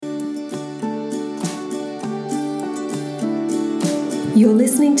You're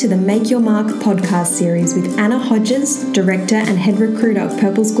listening to the Make Your Mark podcast series with Anna Hodges, Director and Head Recruiter of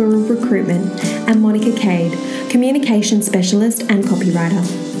Purple Squirrel Recruitment, and Monica Cade, Communication Specialist and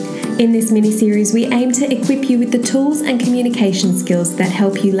Copywriter. In this mini-series, we aim to equip you with the tools and communication skills that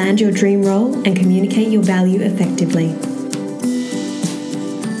help you land your dream role and communicate your value effectively.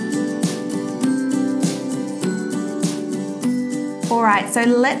 All right, so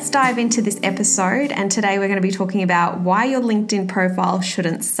let's dive into this episode, and today we're going to be talking about why your LinkedIn profile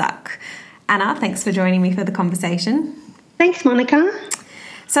shouldn't suck. Anna, thanks for joining me for the conversation. Thanks, Monica.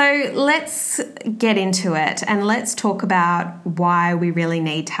 So let's get into it and let's talk about why we really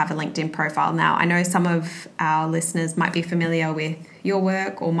need to have a LinkedIn profile. Now, I know some of our listeners might be familiar with your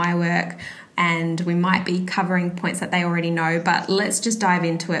work or my work, and we might be covering points that they already know, but let's just dive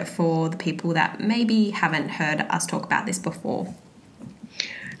into it for the people that maybe haven't heard us talk about this before.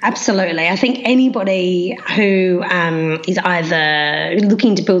 Absolutely. I think anybody who is either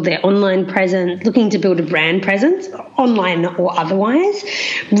looking to build their online presence, looking to build a brand presence, online or otherwise,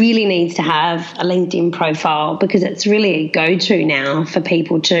 really needs to have a LinkedIn profile because it's really a go-to now for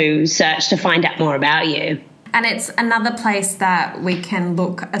people to search to find out more about you. And it's another place that we can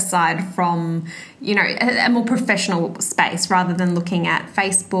look aside from, a more professional space rather than looking at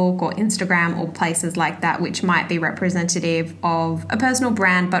Facebook or Instagram or places like that, which might be representative of a personal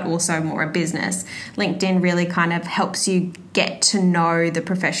brand, but also more a business. LinkedIn really kind of helps you get to know the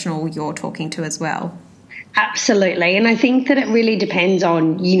professional you're talking to as well. Absolutely. And I think that it really depends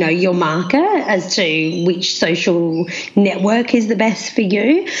on, your market as to which social network is the best for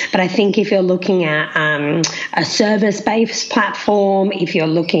you. But I think if you're looking at a service-based platform, if you're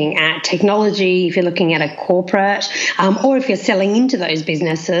looking at technology, if you're looking at a corporate, or if you're selling into those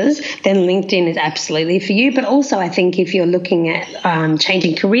businesses, then LinkedIn is absolutely for you. But also I think if you're looking at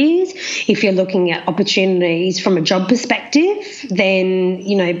changing careers, if you're looking at opportunities from a job perspective, then,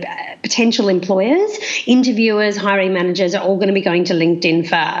 potential employers, interviewers, hiring managers are all going to be going to LinkedIn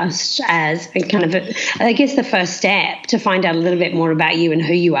first as kind of, the first step to find out a little bit more about you and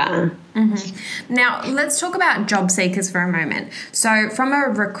who you are. Mm-hmm. Now, let's talk about job seekers for a moment. So from a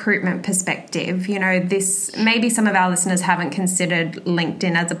recruitment perspective, this maybe some of our listeners haven't considered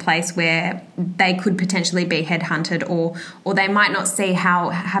LinkedIn as a place where they could potentially be headhunted or they might not see how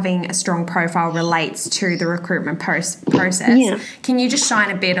having a strong profile relates to the recruitment process. Yeah. Can you just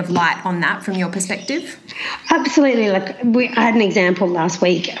shine a bit of light on that from your perspective? Absolutely. I had an example last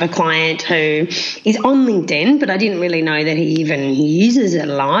week of a client who is on LinkedIn, but I didn't really know that he even uses it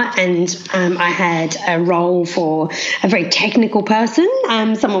a lot. And I had a role for a very technical person,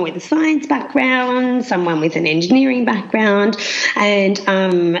 someone with a science background, someone with an engineering background. And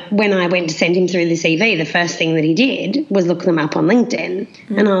when I went to send him through the CV, the first thing that he did was look them up on LinkedIn.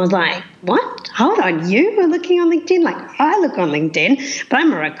 Mm-hmm. And I was like, what? Hold on, you are looking on LinkedIn? I look on LinkedIn, but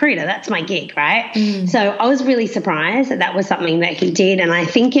I'm a recruiter. That's my gig, right? Mm. So I was really surprised that was something that he did. And I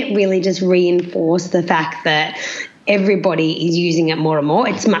think it really just reinforced the fact that everybody is using it more and more.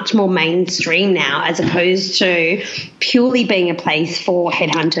 It's much more mainstream now as opposed to purely being a place for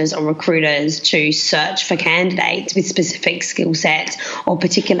headhunters or recruiters to search for candidates with specific skill sets or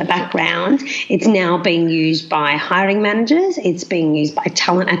particular backgrounds. It's now being used by hiring managers. It's being used by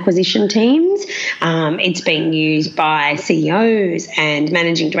talent acquisition teams. It's being used by CEOs and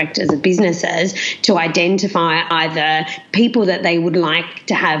managing directors of businesses to identify either people that they would like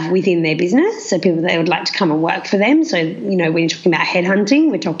to have within their business, so people they would like to come and work for them. So, when you're talking about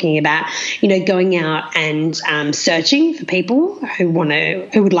headhunting, we're talking about, going out and searching for people who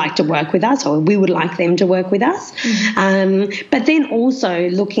would like to work with us, or we would like them to work with us. Mm-hmm. But then also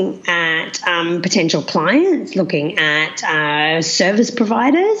looking at potential clients, looking at service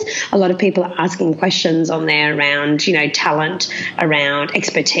providers. A lot of people are asking questions on there around, talent, around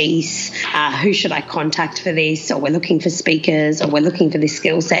expertise. Who should I contact for this? Or we're looking for speakers, or we're looking for this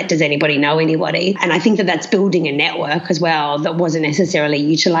skill set. Does anybody know anybody? And I think that that's building a network as well that wasn't necessarily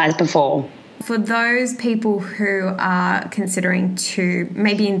utilised before. For those people who are considering to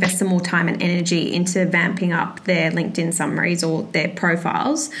maybe invest some more time and energy into vamping up their LinkedIn summaries or their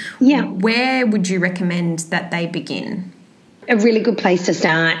profiles, where would you recommend that they begin? A really good place to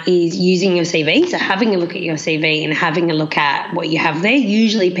start is using your CV. So having a look at your CV and having a look at what you have there.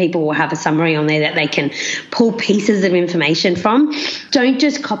 Usually people will have a summary on there that they can pull pieces of information from. Don't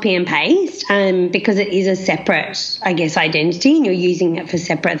just copy and paste because it is a separate, identity and you're using it for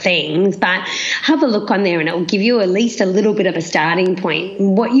separate things. But have a look on there and it will give you at least a little bit of a starting point.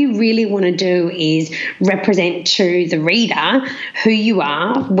 What you really want to do is represent to the reader who you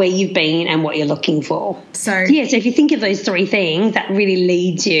are, where you've been and what you're looking for. So if you think of those three things that really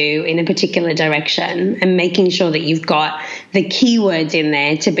leads you in a particular direction, and making sure that you've got the keywords in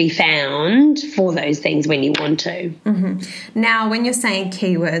there to be found for those things when you want to. Mm-hmm. Now, when you're saying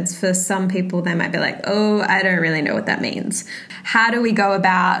keywords, for some people, they might be like, oh, I don't really know what that means. How do we go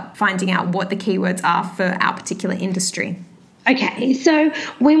about finding out what the keywords are for our particular industry? Okay, so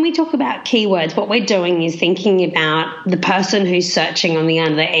when we talk about keywords, what we're doing is thinking about the person who's searching on the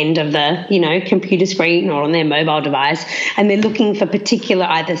other end of the, computer screen or on their mobile device, and they're looking for particular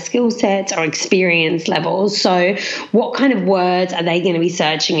either skill sets or experience levels. So what kind of words are they going to be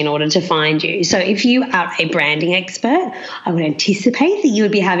searching in order to find you? So if you are a branding expert, I would anticipate that you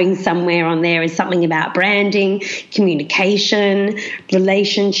would be having somewhere on there is something about branding, communication,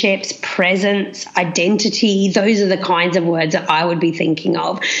 relationships, presence, identity. Those are the kinds of words that I would be thinking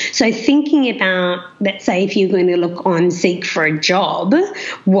of. So thinking about, let's say if you're going to look on Seek for a job,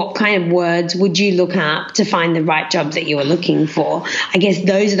 what kind of words would you look up to find the right job that you are looking for? I guess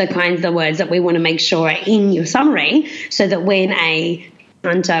those are the kinds of words that we want to make sure are in your summary, so that when a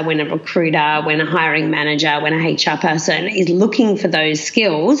hunter, when a recruiter, when a hiring manager, when a HR person is looking for those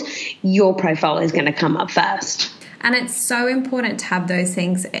skills, your profile is going to come up first. And it's so important to have those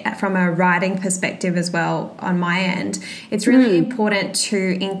things from a writing perspective as well on my end. It's really important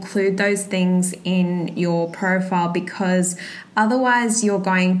to include those things in your profile, because otherwise you're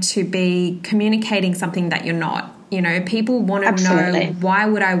going to be communicating something that you're not. People want to know, why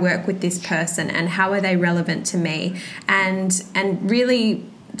would I work with this person and how are they relevant to me? And really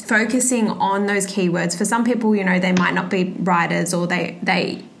focusing on those keywords. For some people, they might not be writers, or they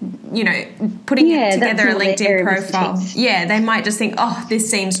putting it together a LinkedIn profile. Yeah, they might just think, oh, this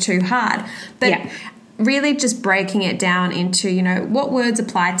seems too hard. But really just breaking it down into, what words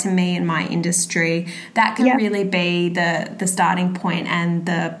apply to me in my industry, that can really be the starting point and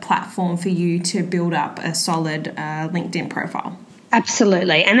the platform for you to build up a solid LinkedIn profile.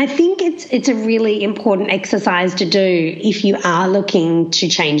 Absolutely. And I think it's a really important exercise to do if you are looking to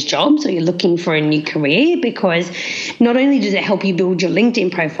change jobs or you're looking for a new career, because not only does it help you build your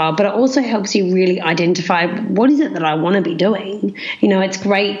LinkedIn profile, but it also helps you really identify, what is it that I want to be doing? It's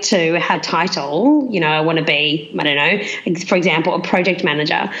great to have title, I want to be, I don't know, for example, a project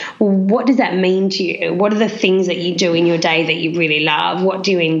manager. Well, what does that mean to you? What are the things that you do in your day that you really love? What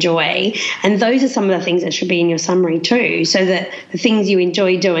do you enjoy? And those are some of the things that should be in your summary too, so that the things you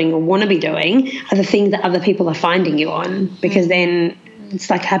enjoy doing or want to be doing are the things that other people are finding you on, because then it's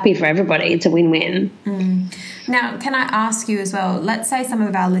like happy for everybody. It's a win-win. Now, can I ask you as well, let's say some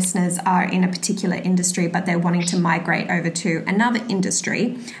of our listeners are in a particular industry, but they're wanting to migrate over to another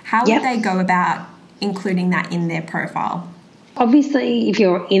industry. How would they go about including that in their profile? Obviously, if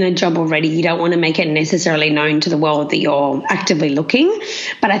you're in a job already, you don't want to make it necessarily known to the world that you're actively looking.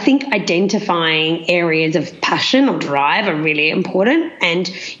 But I think identifying areas of passion or drive are really important. And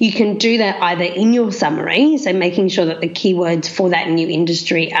you can do that either in your summary, so making sure that the keywords for that new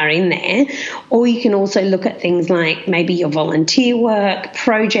industry are in there, or you can also look at things like maybe your volunteer work,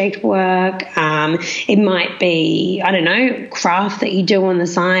 project work. It might be, I don't know, craft that you do on the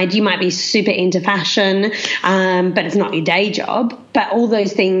side. You might be super into fashion, but it's not your day job. But all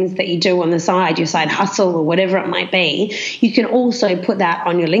those things that you do on the side, your side hustle or whatever it might be, you can also put that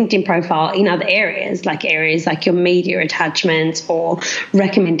on your LinkedIn profile in other areas like your media attachments or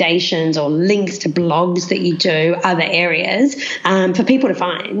recommendations or links to blogs that you do, other areas for people to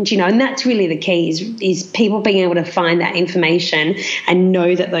find, and that's really the key is people being able to find that information and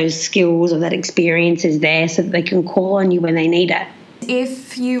know that those skills or that experience is there, so that they can call on you when they need it.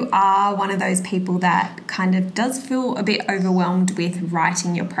 If you are one of those people that kind of does feel a bit overwhelmed with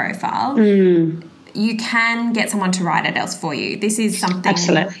writing your profile, you can get someone to write it else for you. This is something,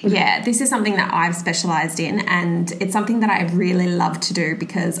 absolutely, this is something that I've specialized in, and it's something that I really love to do,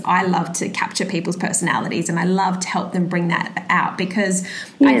 because I love to capture people's personalities and I love to help them bring that out, because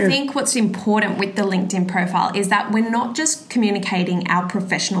I think what's important with the LinkedIn profile is that we're not just communicating our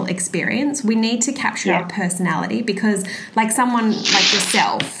professional experience. We need to capture our personality, because like someone like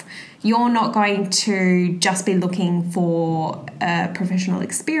yourself, you're not going to just be looking for a professional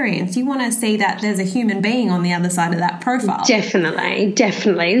experience. You want to see that there's a human being on the other side of that profile. Definitely.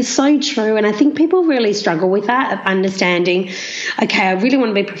 It's so true. And I think people really struggle with that, of understanding, okay, I really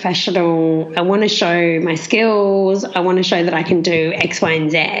want to be professional. I want to show my skills. I want to show that I can do X, Y, and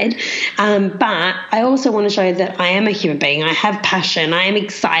Z. But I also want to show that I am a human being. I have passion. I am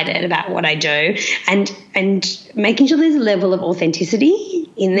excited about what I do. And making sure there's a level of authenticity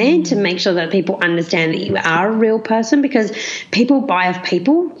in there to make sure that people understand that you are a real person, because people buy off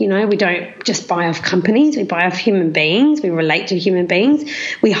people. You know, we don't just buy off companies, we buy off human beings, we relate to human beings,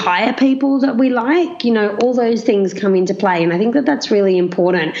 we hire people that we like, you know, all those things come into play. And I think that that's really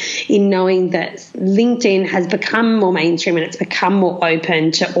important in knowing that LinkedIn has become more mainstream and it's become more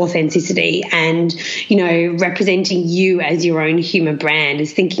open to authenticity and, you know, representing you as your own human brand,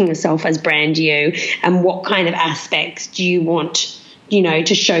 is thinking yourself as brand you, and what kind of aspects do you want, you know,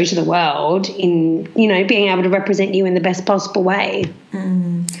 to show to the world in, you know, being able to represent you in the best possible way.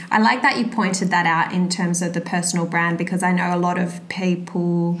 I like that you pointed that out in terms of the personal brand, because I know a lot of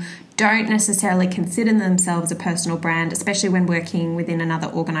people don't necessarily consider themselves a personal brand, especially when working within another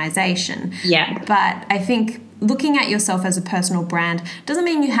organisation. Yeah. But I think looking at yourself as a personal brand doesn't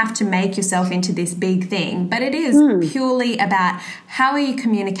mean you have to make yourself into this big thing, but it is purely about how are you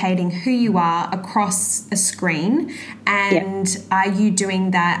communicating who you are across a screen, and are you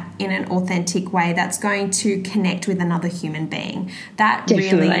doing that in an authentic way that's going to connect with another human being. That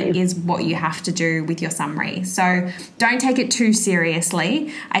really is what you have to do with your summary. So don't take it too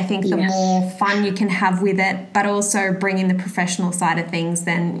seriously. I think the more fun you can have with it, but also bring in the professional side of things,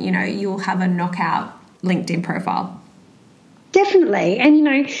 then, you know, you'll have a knockout LinkedIn profile. Definitely. And, you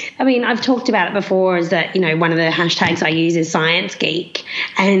know, I mean, I've talked about it before, is that, you know, one of the hashtags I use is Science Geek.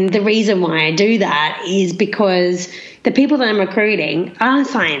 And the reason why I do that is because the people that I'm recruiting are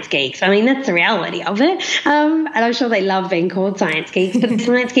science geeks. I mean, that's the reality of it. And I'm sure they love being called science geeks, but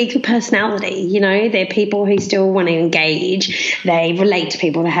science geeks with personality. You know, they're people who still want to engage. They relate to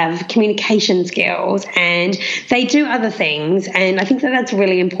people. They have communication skills, and they do other things. And I think that that's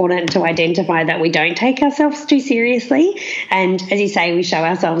really important to identify, that we don't take ourselves too seriously. And as you say, we show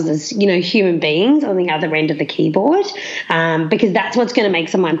ourselves as, you know, human beings on the other end of the keyboard, because that's what's going to make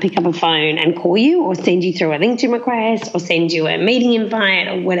someone pick up a phone and call you, or send you through a LinkedIn request, or send you a meeting invite,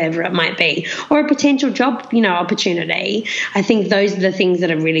 or whatever it might be, or a potential job, you know, opportunity. I think those are the things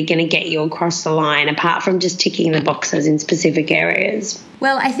that are really going to get you across the line, apart from just ticking the boxes in specific areas.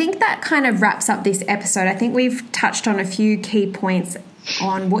 Well, I think that kind of wraps up this episode. I think we've touched on a few key points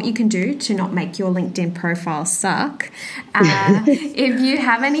on what you can do to not make your LinkedIn profile suck. If you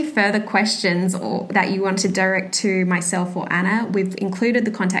have any further questions or that you want to direct to myself or Anna, we've included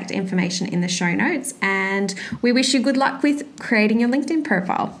the contact information in the show notes, and we wish you good luck with creating your LinkedIn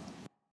profile.